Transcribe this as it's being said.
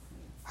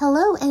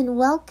Hello and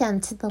welcome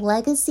to the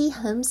Legacy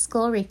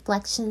Homeschool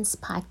Reflections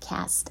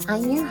podcast.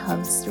 I'm your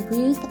host,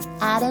 Ruth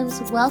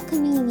Adams,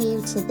 welcoming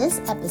you to this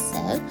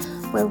episode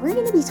where we're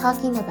going to be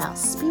talking about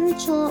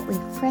spiritual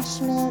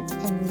refreshment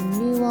and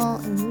renewal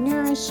and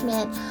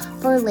nourishment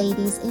for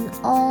ladies in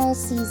all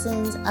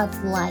seasons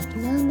of life.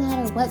 No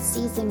matter what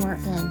season we're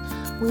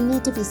in, we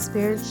need to be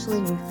spiritually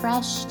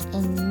refreshed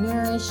and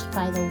nourished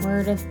by the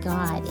Word of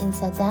God. And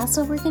so that's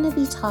what we're going to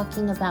be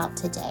talking about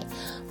today.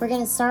 We're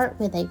going to start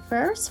with a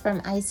verse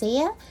from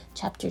Isaiah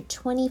chapter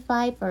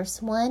 25,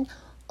 verse 1.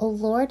 O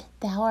Lord,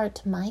 thou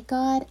art my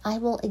God. I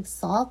will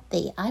exalt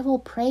thee. I will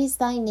praise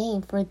thy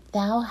name, for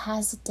thou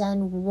hast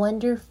done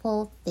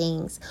wonderful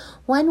things.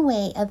 One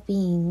way of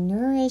being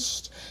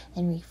nourished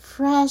and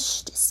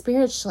refreshed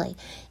spiritually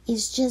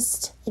is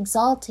just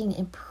exalting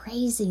and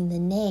praising the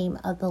name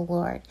of the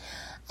Lord.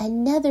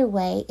 Another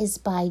way is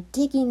by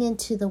digging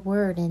into the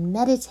Word and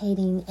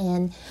meditating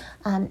and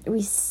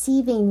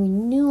receiving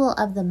renewal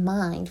of the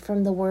mind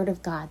from the Word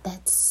of God.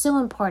 That's so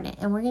important.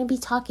 And we're going to be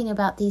talking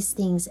about these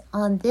things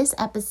on this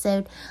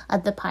episode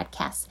of the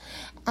podcast.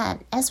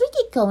 As we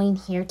get going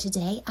here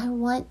today, I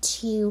want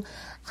to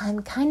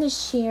kind of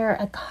share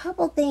a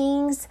couple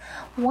things.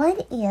 One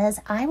is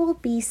I will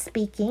be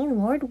speaking,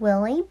 Lord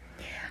willing,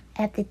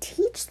 at the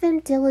Teach Them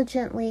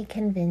Diligently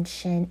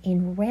convention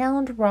in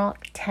Round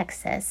Rock,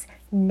 Texas,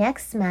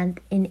 next month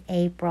in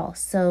April.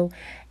 So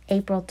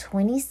April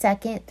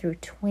 22nd through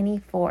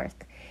 24th.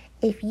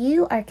 If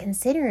you are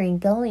considering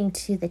going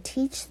to the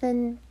Teach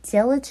Them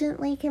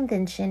Diligently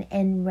convention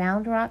in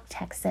Round Rock,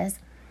 Texas,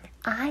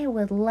 I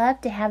would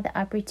love to have the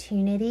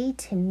opportunity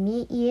to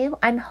meet you.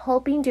 I'm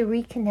hoping to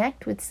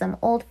reconnect with some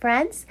old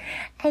friends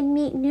and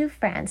meet new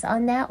friends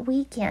on that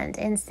weekend.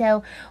 And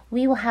so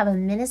we will have a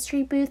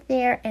ministry booth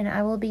there, and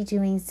I will be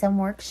doing some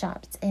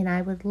workshops, and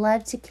I would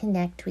love to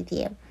connect with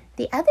you.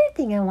 The other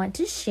thing I want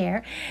to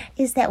share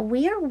is that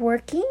we are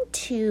working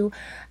to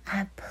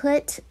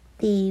put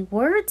the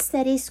Word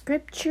Study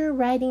Scripture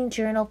Writing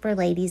Journal for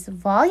Ladies,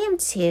 Volume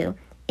 2,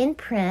 in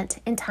print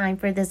in time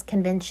for this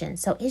convention.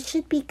 So it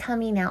should be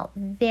coming out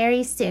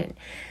very soon.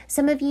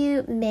 Some of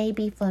you may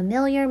be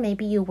familiar.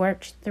 Maybe you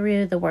worked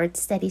through the Word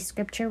Study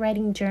Scripture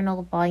Writing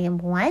Journal, Volume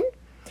 1.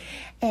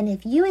 And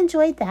if you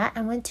enjoyed that,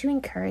 I want to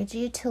encourage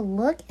you to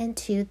look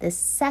into the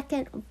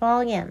second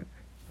volume.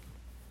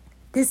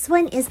 This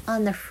one is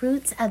on the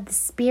fruits of the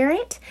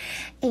Spirit,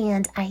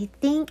 and I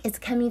think it's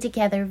coming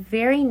together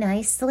very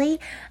nicely.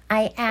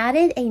 I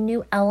added a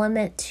new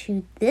element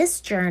to this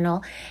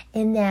journal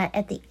in that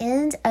at the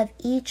end of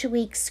each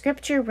week's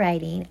scripture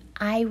writing,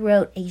 I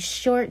wrote a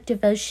short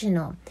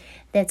devotional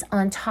that's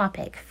on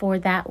topic for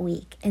that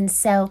week. And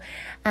so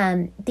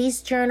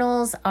these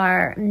journals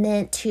are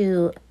meant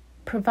to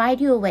provide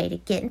you a way to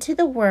get into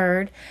the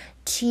Word,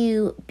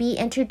 to be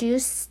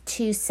introduced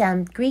to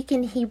some Greek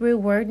and Hebrew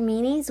word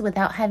meanings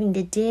without having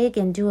to dig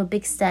and do a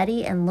big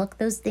study and look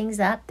those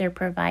things up. They're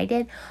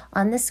provided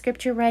on the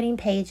scripture writing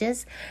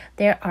pages.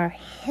 There are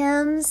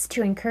hymns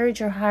to encourage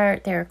your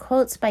heart. There are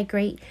quotes by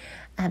great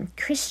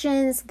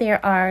Christians.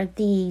 There are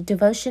the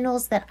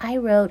devotionals that I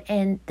wrote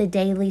and the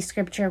daily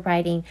scripture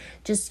writing,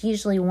 just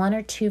usually 1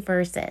 or 2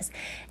 verses.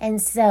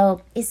 And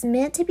so it's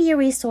meant to be a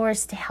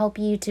resource to help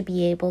you to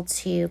be able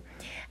to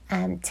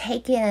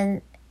take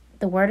in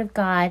the Word of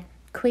God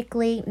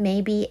quickly,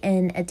 maybe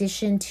in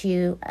addition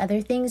to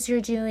other things you're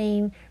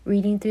doing,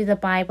 reading through the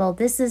Bible.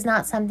 This is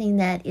not something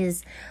that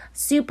is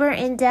super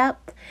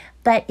in-depth,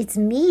 but it's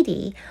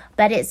meaty,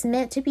 but it's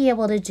meant to be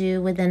able to do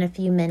within a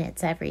few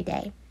minutes every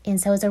day. And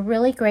so it's a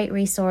really great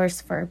resource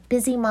for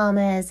busy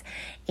mamas,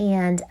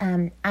 and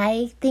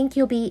I think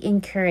you'll be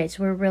encouraged.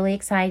 We're really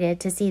excited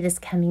to see this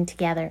coming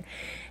together.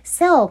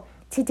 So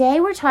today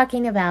we're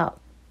talking about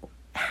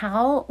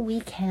how we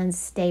can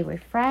stay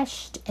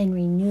refreshed and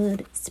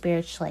renewed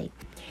spiritually.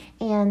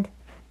 And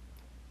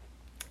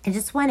I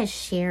just want to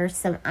share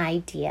some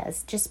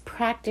ideas, just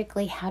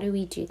practically, how do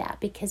we do that?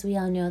 Because we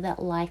all know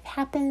that life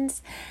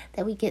happens,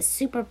 that we get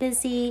super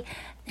busy,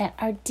 that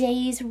our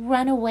days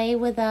run away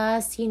with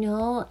us. You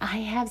know, I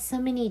have so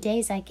many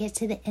days I get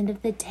to the end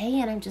of the day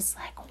and I'm just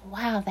like,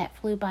 wow, that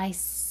flew by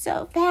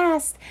so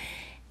fast.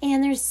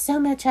 And there's so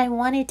much I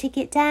wanted to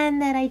get done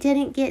that I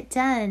didn't get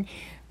done.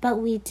 But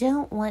we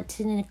don't want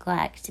to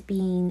neglect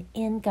being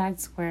in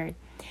God's Word.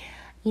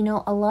 You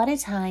know, a lot of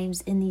times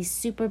in these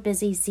super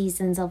busy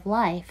seasons of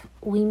life,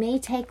 we may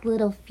take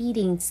little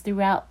feedings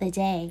throughout the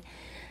day.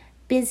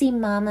 Busy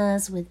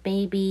mamas with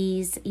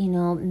babies, you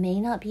know,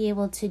 may not be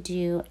able to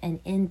do an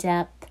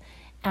in-depth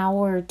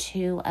hour or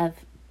 2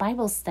 of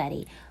Bible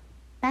study.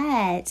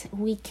 But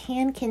we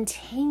can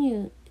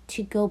continue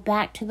to go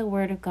back to the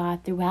Word of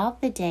God throughout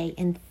the day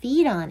and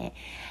feed on it.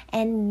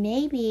 And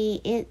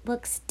maybe it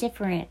looks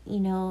different, you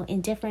know,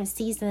 in different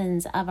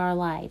seasons of our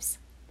lives.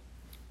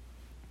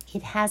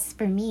 It has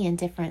for me in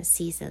different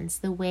seasons,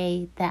 the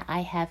way that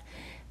I have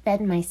fed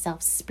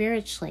myself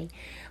spiritually.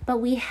 But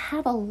we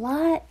have a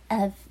lot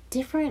of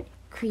different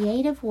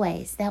creative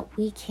ways that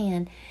we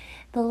can.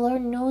 The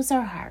Lord knows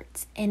our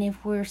hearts, and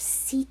if we're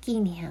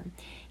seeking Him,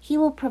 He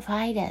will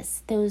provide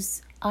us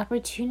those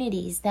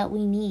opportunities that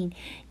we need.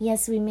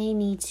 Yes, we may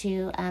need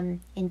to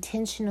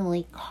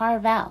intentionally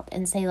carve out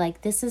and say,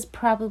 like, this is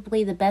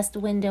probably the best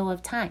window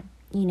of time,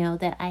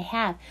 that I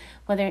have,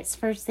 whether it's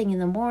first thing in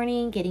the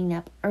morning, getting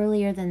up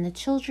earlier than the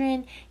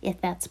children, if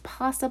that's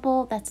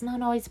possible. That's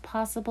not always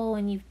possible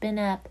when you've been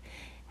up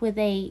with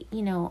a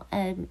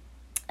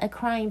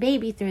crying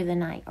baby through the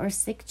night, or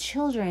sick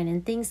children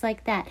and things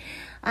like that.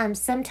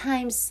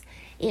 Sometimes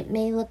it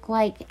may look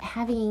like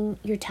having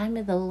your time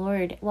with the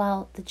Lord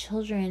while the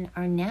children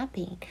are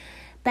napping,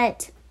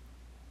 but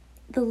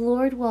the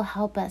Lord will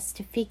help us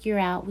to figure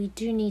out we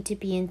do need to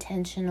be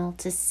intentional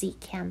to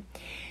seek Him.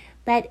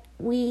 But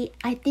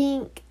I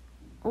think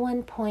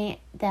one point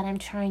that I'm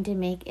trying to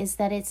make is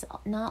that it's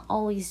not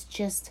always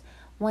just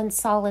one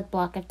solid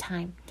block of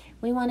time.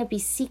 We want to be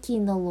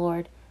seeking the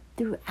Lord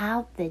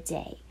throughout the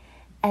day.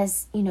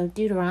 As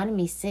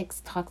Deuteronomy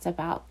 6 talks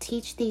about,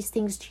 teach these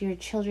things to your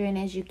children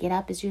as you get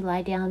up, as you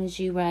lie down, as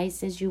you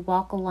rise, as you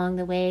walk along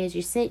the way, as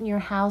you sit in your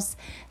house,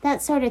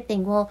 that sort of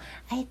thing. Well,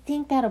 I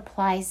think that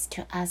applies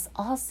to us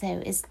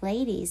also as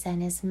ladies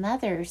and as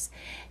mothers,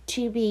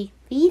 to be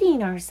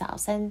feeding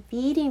ourselves and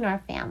feeding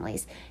our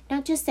families,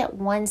 not just at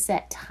one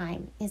set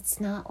time.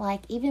 It's not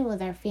like, even with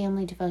our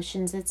family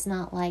devotions, it's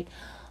not like,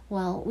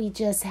 well, we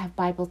just have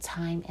Bible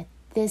time at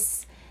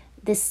this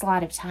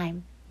slot of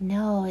time.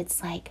 No,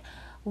 it's like,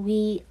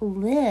 we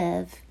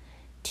live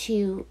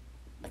to,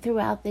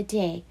 throughout the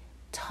day,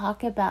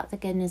 talk about the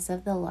goodness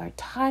of the Lord,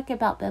 talk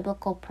about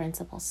biblical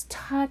principles,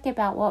 talk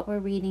about what we're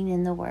reading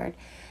in the Word,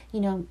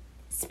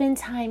 spend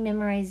time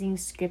memorizing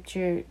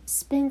Scripture,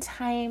 spend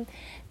time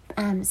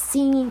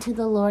singing to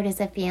the Lord as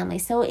a family.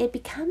 So it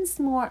becomes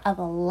more of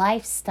a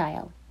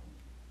lifestyle.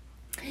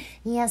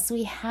 Yes,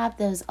 we have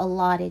those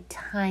allotted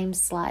time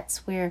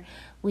slots where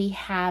we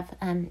have,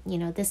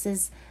 this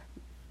is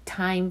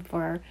time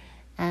for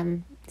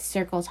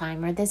circle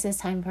time, or this is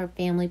time for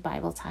family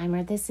Bible time,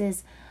 or this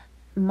is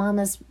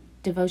mama's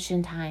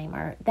devotion time,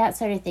 or that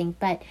sort of thing.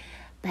 But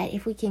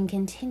if we can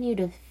continue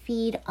to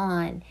feed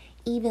on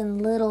even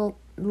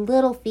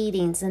little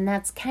feedings, and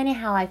that's kind of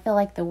how I feel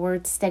like the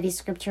Word Study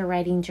Scripture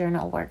Writing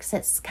Journal works.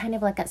 It's kind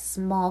of like a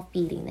small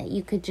feeding that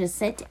you could just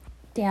sit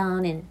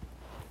down and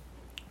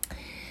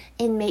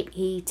in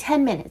maybe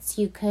 10 minutes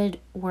you could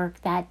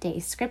work that day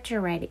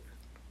scripture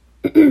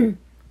writing.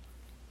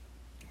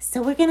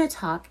 So we're going to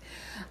talk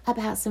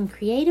about some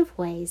creative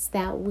ways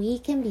that we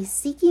can be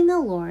seeking the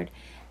Lord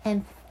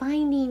and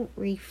finding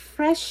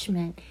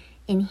refreshment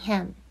in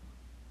Him.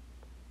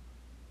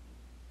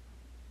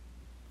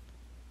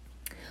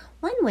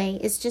 One way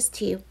is just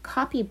to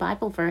copy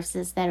Bible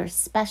verses that are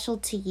special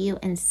to you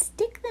and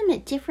stick them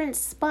at different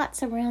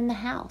spots around the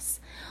house.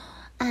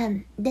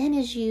 Then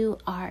as you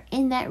are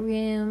in that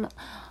room,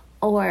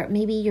 or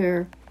maybe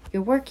you're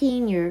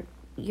working,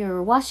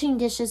 you're washing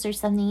dishes or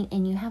something,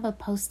 and you have a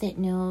Post-it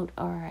note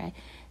or a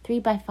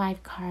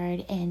 3x5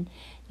 card, and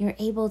you're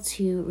able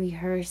to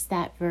rehearse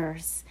that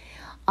verse.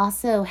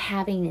 Also,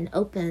 having an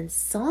open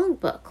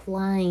songbook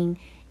lying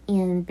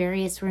in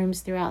various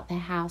rooms throughout the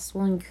house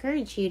will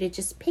encourage you to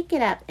just pick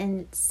it up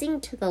and sing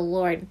to the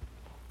Lord.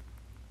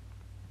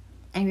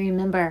 I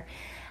remember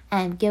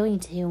going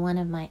to one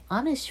of my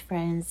Amish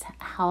friends'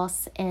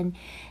 house, and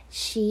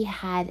she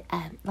had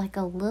like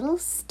a little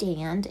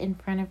stand in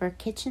front of her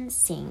kitchen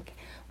sink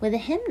with a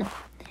hymnal.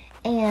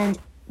 And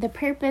the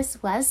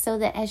purpose was so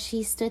that as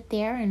she stood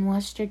there and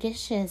washed her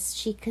dishes,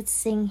 she could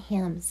sing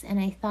hymns. And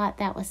I thought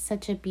that was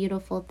such a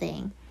beautiful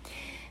thing.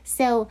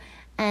 So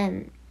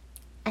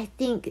I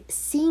think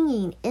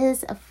singing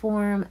is a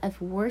form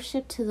of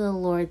worship to the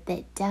Lord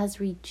that does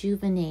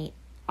rejuvenate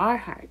our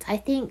hearts. I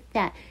think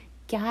that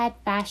God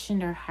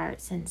fashioned our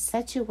hearts in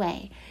such a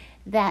way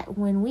that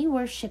when we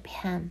worship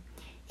Him,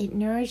 it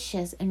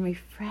nourishes and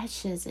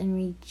refreshes and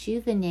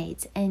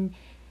rejuvenates and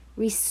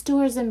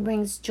restores and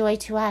brings joy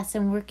to us.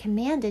 And we're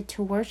commanded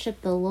to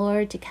worship the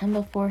Lord, to come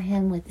before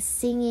Him with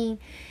singing.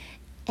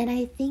 And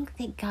I think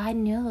that God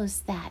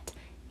knows that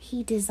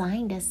He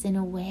designed us in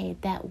a way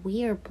that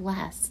we are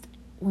blessed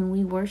when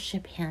we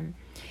worship Him.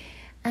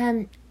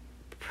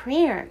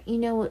 Prayer,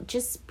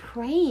 just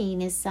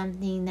praying is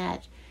something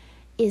that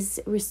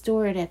is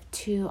restorative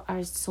to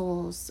our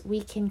souls.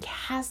 We can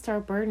cast our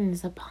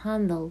burdens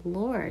upon the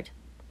Lord.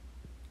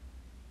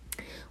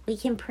 We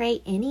can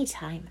pray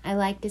anytime. I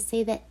like to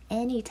say that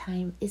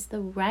anytime is the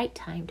right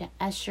time to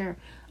usher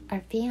our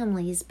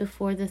families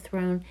before the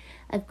throne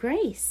of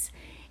grace.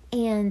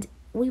 And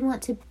we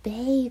want to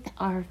bathe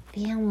our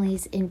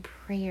families in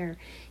prayer.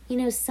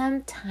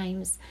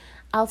 Sometimes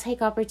I'll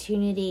take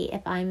opportunity,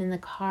 if I'm in the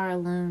car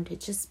alone, to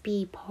just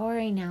be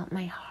pouring out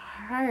my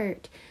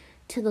heart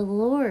to the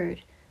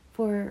Lord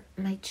for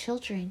my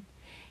children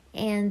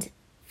and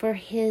for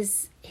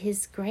His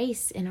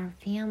grace in our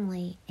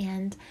family.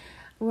 And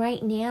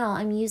right now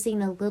I'm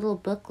using a little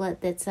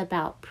booklet that's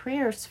about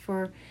prayers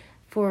for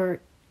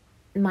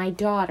my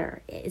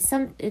daughter.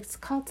 It's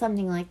called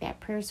something like that,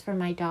 Prayers for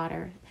My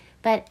Daughter.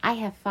 But I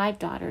have 5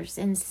 daughters,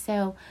 and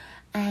so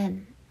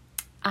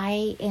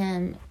I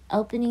am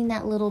opening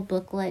that little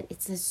booklet.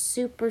 It's a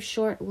super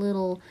short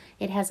little,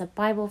 it has a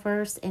Bible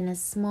verse and a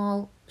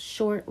small,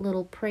 short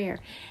little prayer.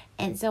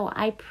 And so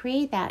I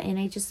pray that, and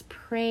I just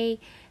pray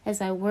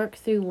as I work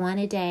through one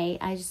a day,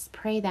 I just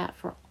pray that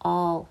for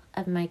all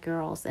of my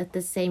girls at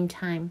the same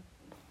time.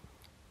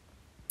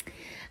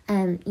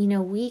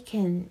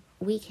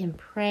 We can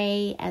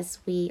pray as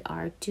we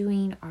are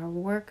doing our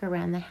work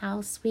around the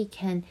house. We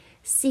can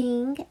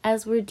sing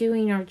as we're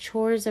doing our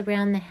chores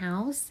around the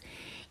house.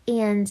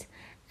 And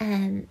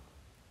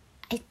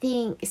I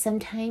think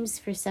sometimes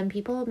for some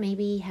people,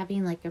 maybe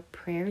having like a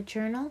prayer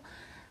journal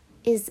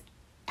is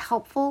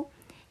helpful.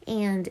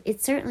 And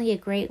it's certainly a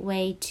great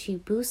way to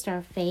boost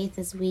our faith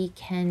as we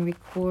can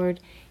record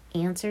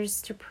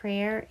answers to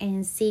prayer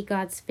and see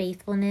God's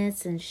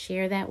faithfulness and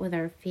share that with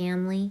our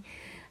family.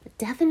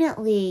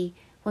 Definitely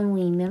when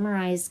we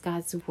memorize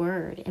God's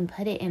word and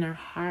put it in our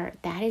heart,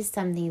 that is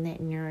something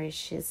that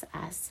nourishes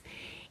us.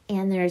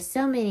 And there are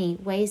so many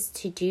ways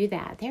to do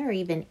that. There are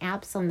even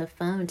apps on the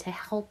phone to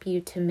help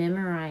you to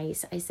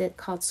memorize. Is it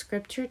called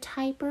Scripture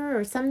Typer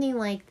or something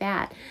like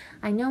that?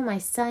 I know my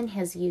son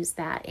has used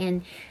that.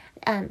 And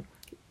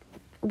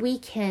we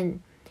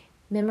can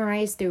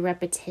memorize through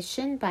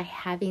repetition by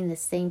having the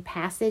same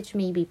passage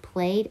maybe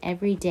played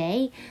every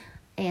day.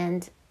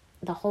 And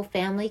the whole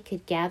family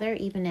could gather,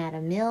 even at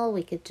a meal.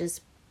 We could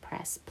just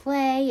press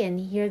play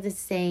and hear the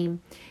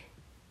same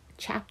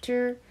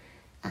chapter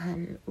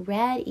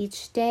read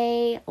each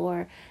day.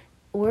 Or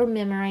we're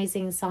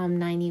memorizing Psalm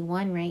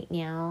 91 right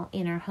now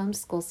in our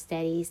homeschool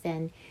studies,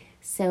 and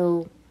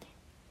so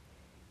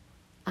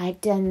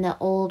I've done the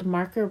old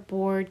marker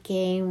board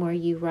game where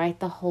you write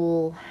the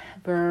whole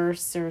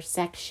verse or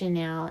section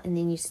out, and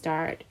then you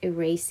start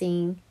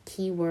erasing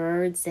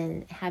keywords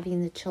and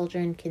having the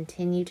children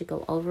continue to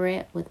go over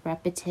it with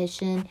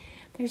repetition.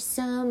 There's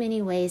so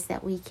many ways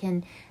that we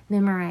can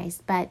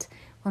memorize, but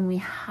when we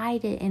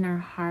hide it in our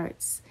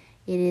hearts,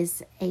 it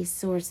is a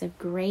source of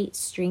great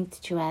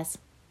strength to us.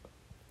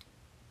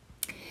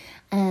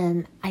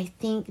 I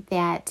think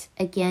that,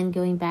 again,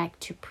 going back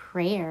to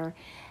prayer,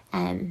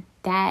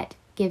 that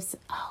gives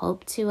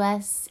hope to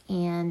us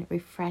and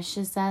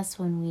refreshes us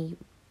when we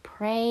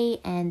pray.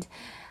 And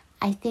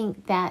I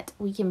think that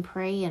we can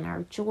pray in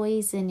our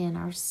joys and in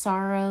our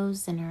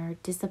sorrows and our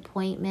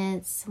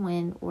disappointments.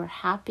 When we're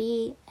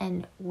happy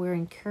and we're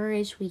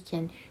encouraged, we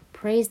can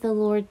praise the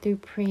Lord through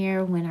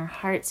prayer. When our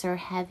hearts are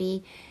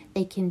heavy,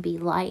 they can be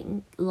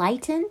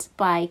lightened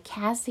by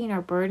casting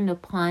our burden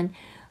upon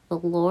the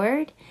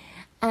Lord.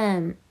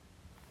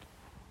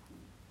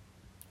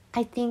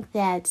 I think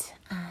that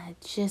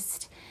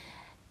just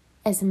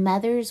as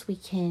mothers, we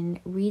can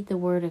read the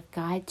Word of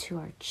God to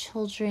our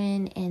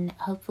children, and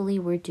hopefully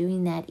we're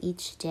doing that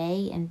each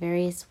day in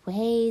various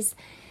ways,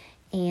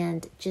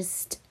 and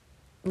just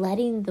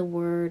letting the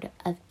Word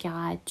of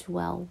God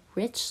dwell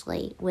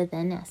richly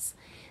within us.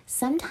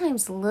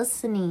 Sometimes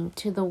listening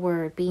to the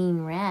Word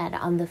being read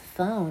on the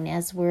phone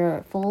as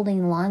we're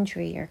folding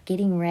laundry or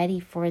getting ready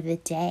for the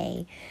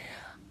day.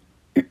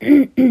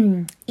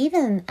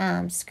 Even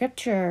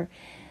scripture,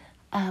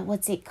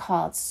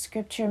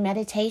 scripture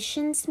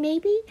meditations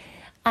maybe.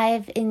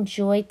 I've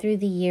enjoyed through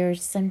the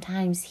years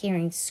sometimes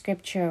hearing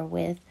scripture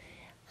with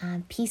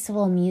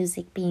peaceful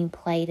music being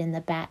played in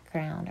the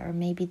background, or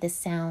maybe the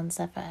sounds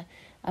of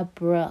a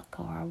brook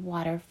or a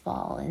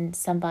waterfall, and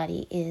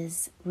somebody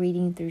is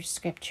reading through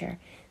scripture.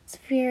 It's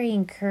very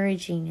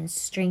encouraging and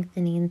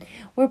strengthening.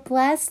 We're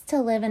blessed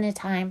to live in a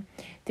time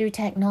through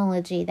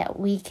technology that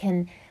we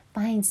can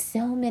find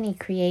so many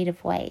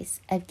creative ways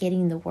of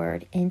getting the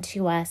word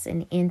into us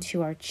and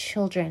into our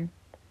children.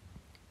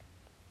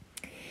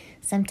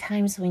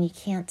 Sometimes when you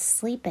can't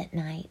sleep at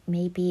night,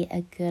 may be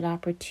a good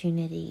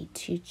opportunity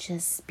to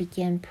just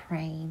begin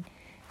praying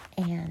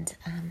and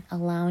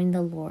allowing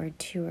the Lord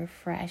to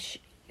refresh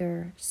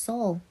your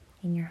soul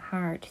and your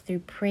heart through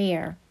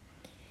prayer.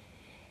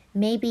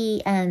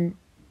 Maybe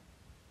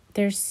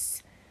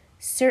there's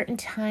certain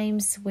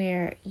times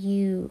where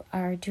you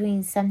are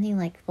doing something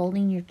like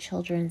folding your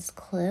children's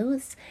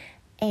clothes,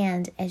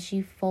 and as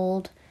you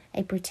fold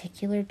a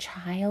particular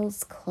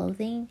child's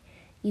clothing,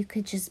 you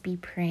could just be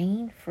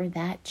praying for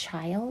that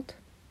child.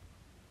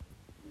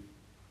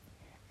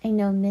 I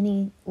know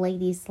many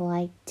ladies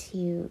like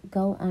to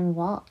go on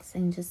walks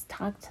and just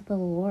talk to the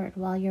Lord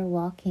while you're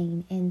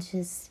walking and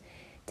just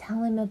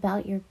tell Him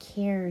about your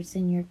cares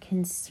and your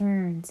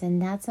concerns,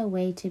 and that's a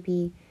way to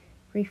be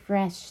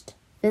refreshed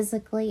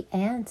physically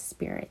and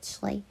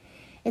spiritually.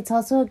 It's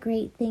also a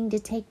great thing to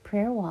take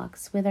prayer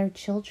walks with our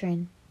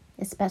children,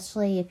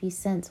 especially if you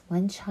sense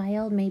one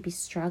child may be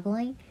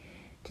struggling,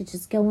 to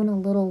just go on a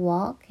little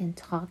walk and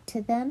talk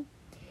to them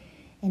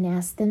and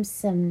ask them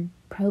some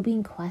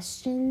probing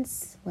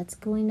questions. What's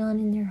going on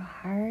in their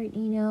heart,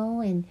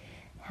 and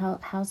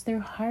how's their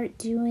heart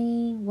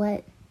doing?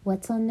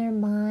 What's on their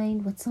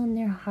mind? What's on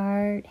their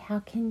heart? How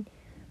can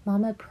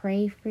Mama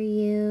pray for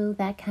you?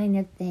 That kind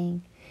of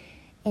thing.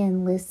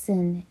 And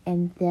listen,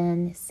 and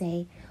then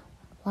say,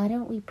 why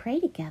don't we pray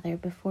together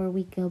before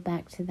we go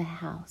back to the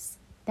house?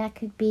 That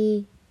could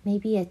be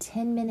maybe a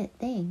 10-minute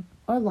thing.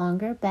 or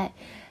longer, but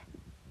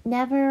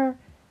never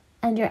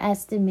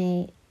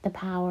underestimate the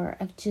power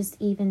of just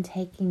even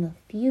taking a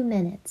few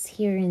minutes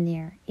here and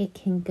there. It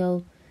can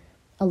go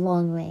a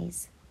long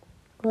ways.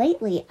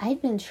 Lately,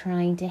 I've been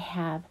trying to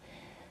have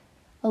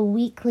a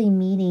weekly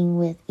meeting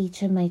with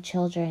each of my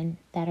children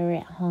that are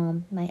at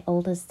home. My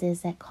oldest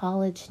is at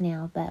college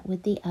now, but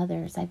with the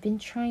others, I've been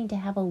trying to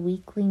have a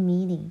weekly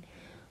meeting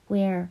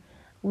where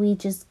we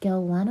just go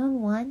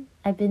one-on-one.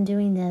 I've been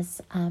doing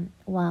this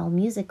while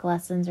music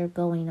lessons are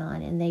going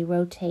on, and they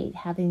rotate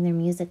having their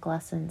music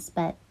lessons,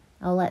 but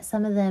I'll let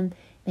some of them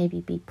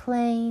maybe be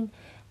playing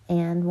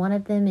and one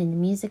of them in the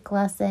music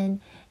lesson,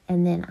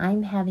 and then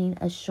I'm having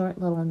a short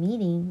little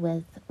meeting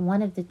with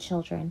one of the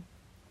children.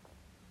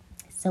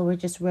 So we're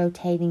just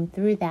rotating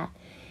through that.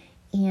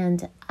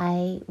 And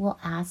I will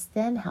ask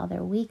them how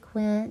their week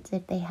went,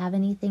 if they have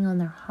anything on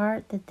their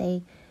heart that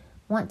they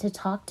want to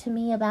talk to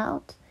me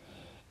about.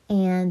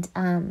 And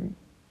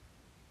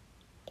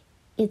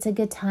it's a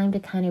good time to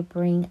kind of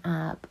bring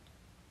up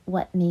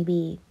what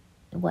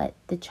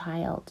the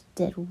child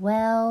did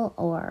well,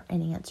 or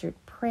an answered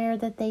prayer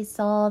that they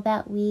saw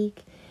that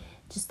week,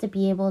 just to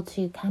be able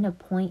to kind of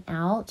point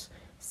out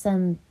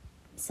some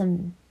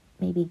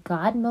maybe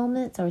God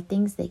moments or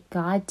things that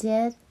God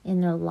did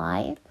in their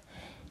life,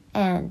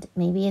 and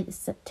maybe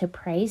it's to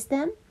praise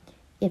them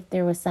if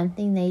there was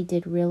something they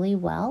did really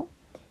well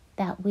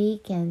that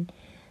week. And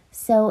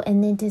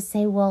then to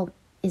say, well,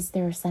 is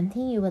there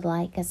something you would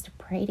like us to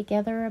pray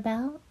together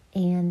about?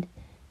 And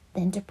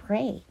then to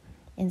pray.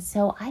 And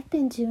so I've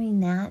been doing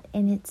that,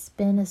 and it's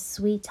been a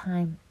sweet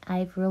time.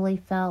 I've really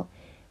felt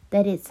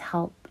that it's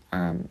helped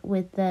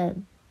with the,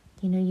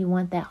 you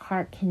want that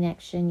heart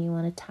connection. You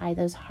want to tie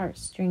those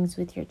heartstrings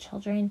with your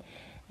children.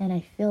 And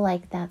I feel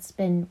like that's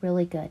been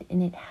really good.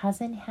 And it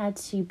hasn't had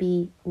to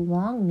be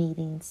long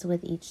meetings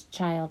with each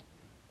child,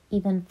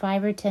 even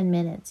 5 or 10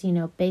 minutes,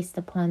 based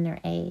upon their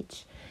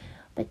age.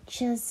 But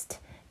just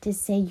to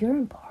say, you're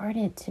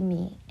important to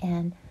me,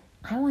 and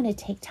I want to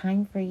take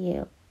time for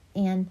you.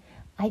 And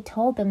I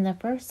told them the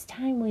first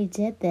time we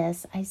did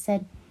this, I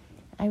said,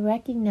 I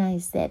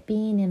recognize that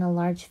being in a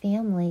large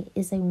family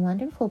is a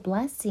wonderful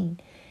blessing,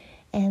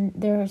 and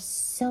there are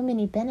so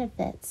many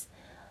benefits.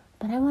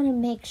 But I want to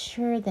make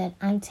sure that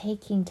I'm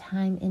taking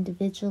time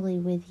individually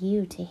with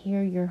you to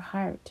hear your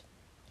heart.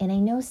 And I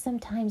know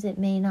sometimes it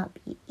may not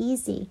be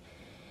easy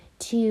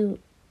to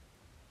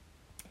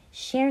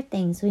share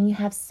things when you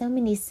have so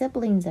many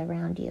siblings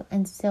around you.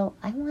 And so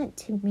I want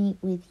to meet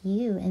with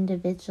you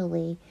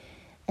individually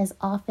as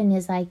often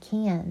as I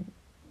can,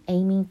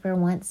 aiming for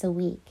once a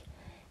week.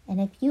 And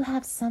if you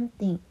have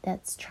something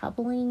that's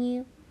troubling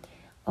you,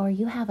 or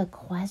you have a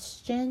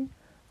question,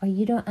 or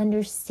you don't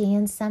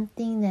understand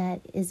something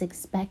that is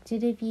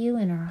expected of you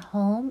in our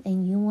home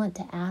and you want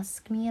to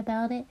ask me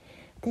about it,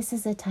 this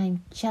is a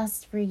time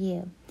just for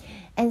you.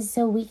 And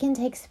so we can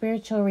take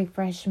spiritual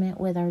refreshment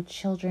with our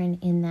children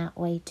in that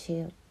way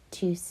too,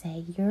 to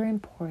say, you're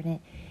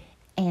important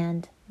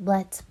and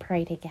let's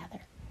pray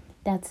together.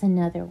 That's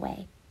another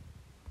way.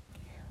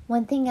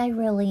 One thing I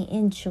really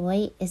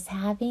enjoy is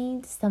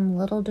having some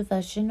little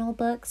devotional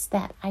books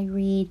that I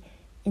read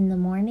in the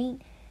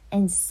morning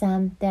and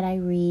some that I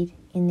read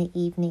in the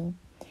evening.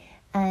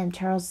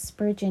 Charles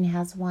Spurgeon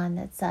has one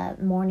that's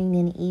morning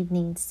and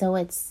evening. So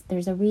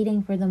there's a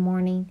reading for the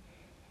morning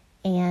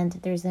and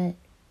there's a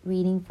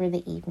reading for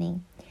the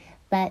evening.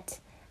 But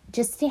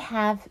just to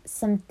have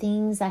some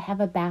things, I have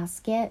a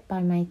basket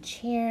by my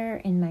chair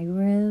in my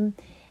room,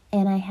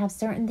 and I have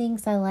certain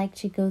things I like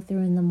to go through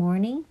in the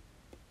morning,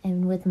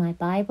 and with my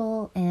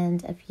Bible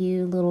and a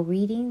few little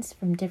readings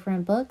from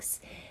different books,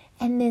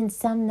 and then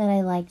some that I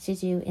like to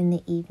do in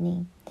the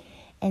evening.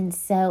 And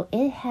so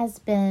it has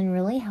been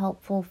really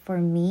helpful for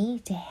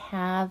me to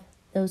have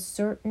those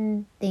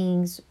certain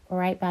things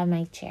right by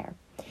my chair.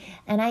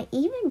 And I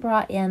even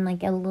brought in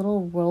like a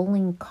little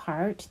rolling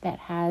cart that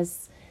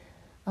has,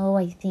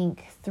 I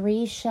think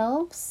 3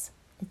 shelves.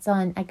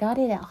 I got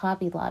it at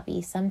Hobby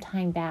Lobby some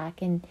time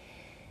back, and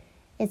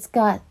it's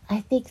got,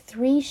 I think,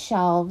 3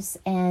 shelves,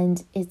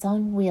 and it's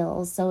on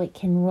wheels so it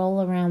can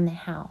roll around the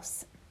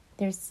house.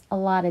 There's a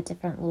lot of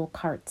different little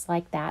carts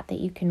like that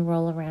you can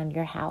roll around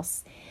your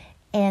house.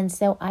 And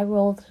so I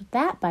rolled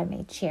that by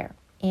my chair,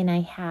 and I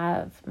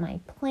have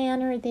my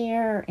planner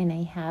there, and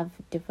I have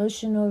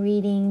devotional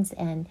readings,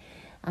 and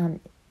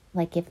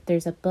like if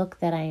there's a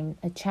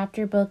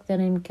chapter book that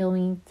I'm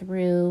going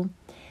through,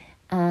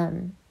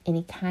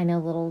 any kind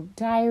of little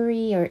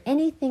diary or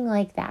anything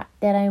like that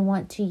I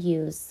want to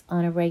use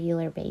on a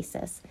regular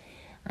basis.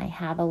 I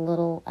have a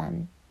little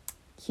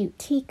cute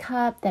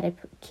teacup that I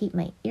keep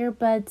my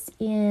earbuds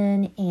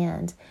in,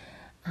 and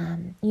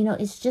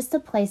it's just a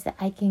place that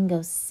I can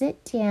go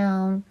sit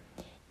down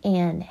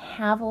and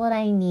have what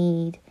I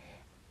need,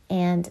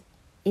 and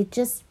it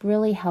just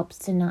really helps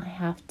to not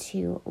have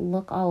to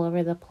look all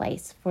over the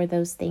place for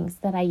those things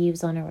that I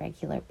use on a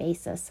regular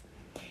basis.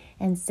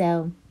 And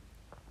so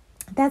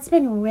that's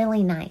been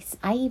really nice.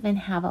 I even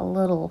have a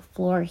little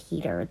floor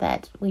heater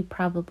that we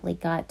probably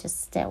got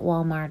just at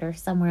Walmart or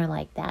somewhere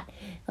like that.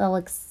 It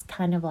looks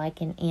kind of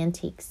like an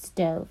antique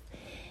stove.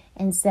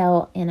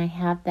 And I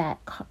have that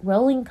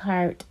rolling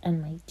cart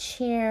and my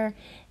chair,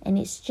 and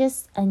it's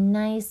just a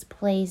nice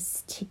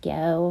place to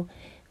go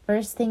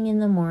first thing in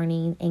the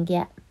morning and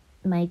get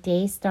my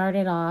day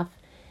started off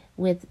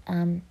with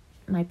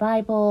my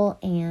Bible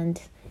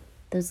and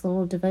those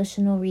little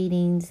devotional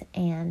readings,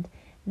 and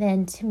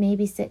then to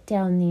maybe sit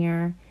down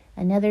there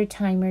another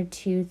time or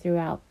two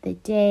throughout the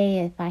day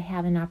if I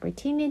have an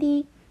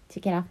opportunity to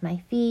get off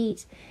my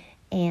feet,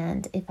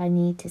 and if I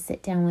need to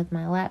sit down with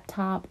my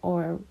laptop,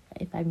 or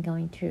if I'm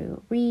going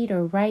to read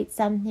or write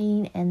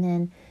something. And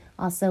then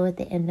also at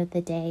the end of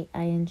the day,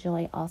 I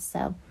enjoy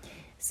also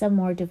some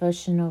more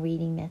devotional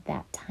reading at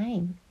that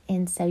time.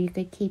 And so you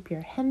could keep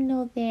your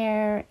hymnal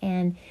there,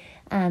 and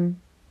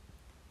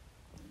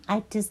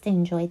I just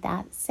enjoyed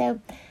that. So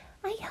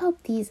I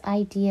hope these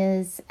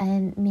ideas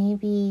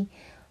maybe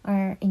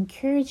are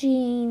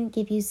encouraging,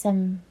 give you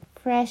some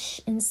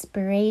fresh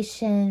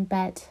inspiration,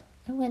 but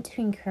I want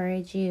to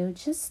encourage you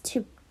just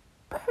to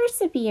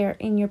persevere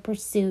in your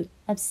pursuit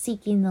of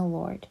seeking the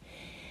Lord,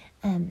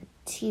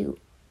 to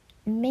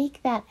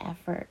make that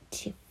effort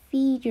to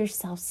feed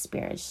yourself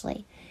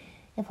spiritually.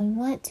 If we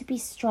want to be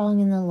strong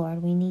in the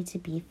Lord, we need to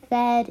be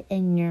fed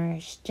and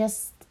nourished,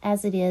 just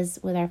as it is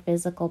with our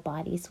physical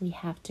bodies. We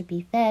have to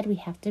be fed, we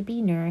have to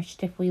be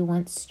nourished if we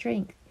want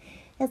strength.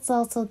 It's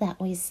also that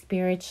way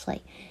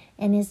spiritually.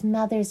 And as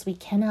mothers, we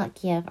cannot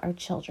give our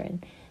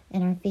children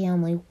and our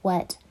family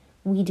what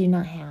we do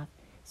not have.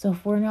 So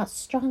if we're not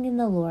strong in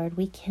the Lord,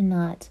 we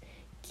cannot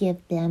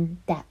give them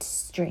that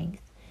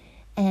strength.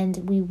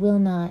 And we will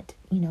not,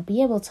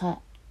 be able to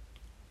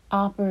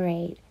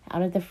operate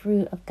out of the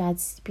fruit of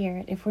God's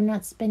Spirit if we're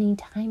not spending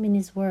time in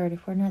His Word,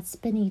 if we're not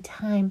spending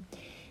time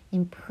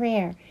in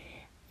prayer,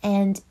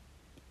 and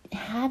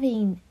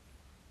having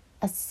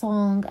a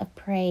song of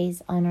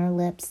praise on our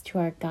lips to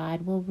our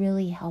God will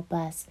really help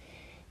us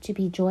to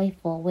be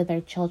joyful with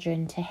our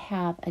children, to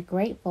have a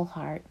grateful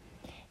heart,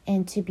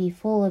 and to be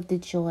full of the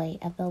joy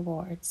of the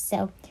Lord.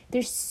 So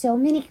there's so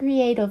many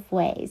creative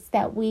ways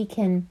that we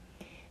can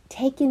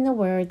take in the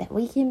Word, that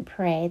we can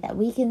pray, that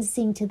we can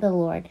sing to the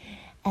Lord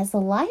as a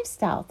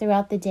lifestyle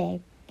throughout the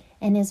day.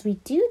 And as we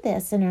do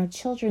this, and our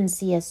children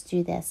see us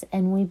do this,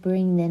 and we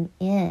bring them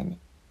in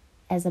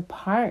as a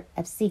part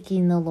of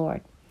seeking the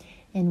Lord,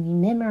 and we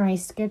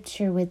memorize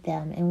scripture with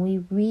them, and we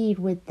read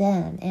with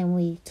them, and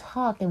we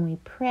talk, and we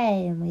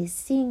pray, and we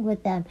sing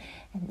with them,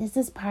 and this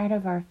is part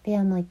of our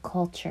family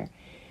culture,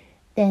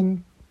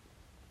 then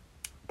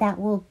that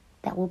will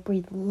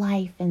breathe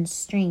life and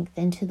strength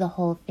into the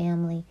whole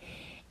family.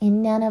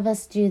 And none of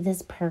us do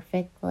this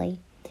perfectly.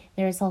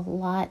 There's a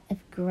lot of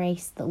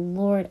grace. The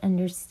Lord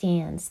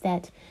understands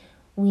that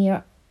we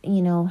are,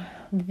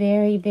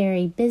 very,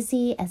 very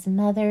busy as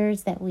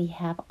mothers, that we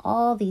have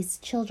all these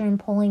children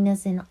pulling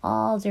us in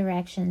all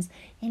directions,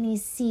 and He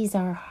sees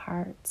our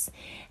hearts.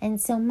 And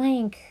so my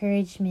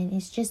encouragement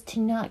is just to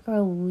not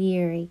grow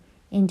weary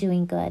in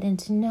doing good, and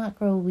to not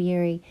grow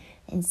weary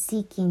in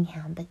seeking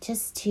Him, but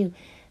just to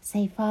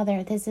say,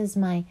 Father, this is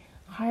my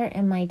heart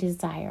and my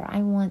desire. I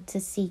want to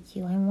seek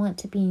You. I want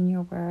to be in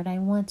Your Word. I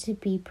want to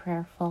be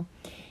prayerful,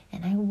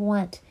 and I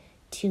want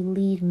to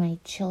lead my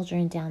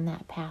children down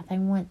that path. I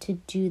want to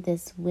do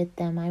this with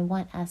them. I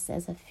want us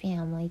as a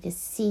family to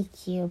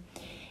seek You.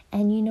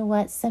 And you know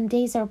what? Some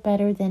days are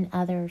better than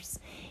others.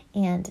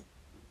 And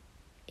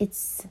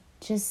it's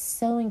just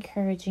so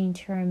encouraging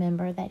to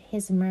remember that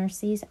His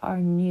mercies are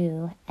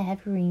new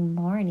every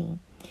morning.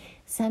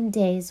 Some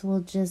days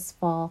will just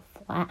fall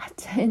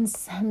flat, and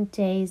some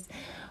days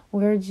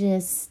we're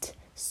just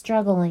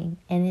struggling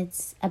and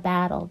it's a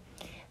battle.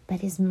 But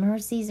His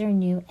mercies are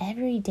new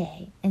every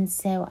day. And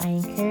so I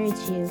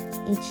encourage you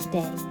each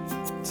day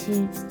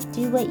to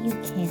do what you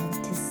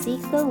can to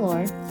seek the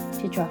Lord,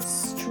 to draw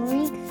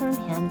strength from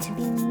Him, to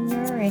be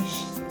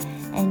nourished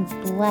and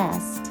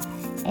blessed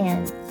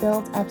and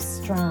built up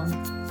strong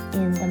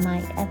in the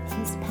might of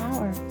His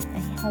power. I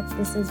hope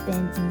this has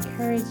been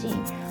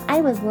encouraging.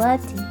 I would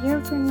love to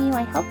hear from you.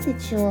 I hope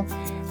that you'll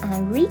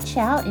reach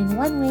out in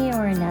one way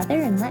or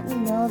another and let me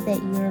know that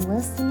you're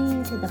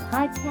listening to the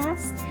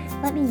podcast.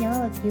 Let me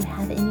know if you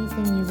have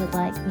anything you would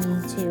like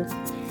me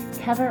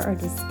to cover or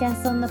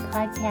discuss on the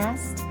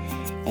podcast.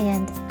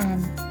 And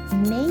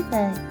may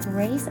the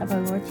grace of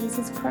our Lord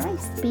Jesus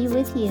Christ be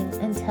with you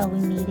until we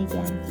meet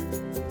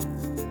again.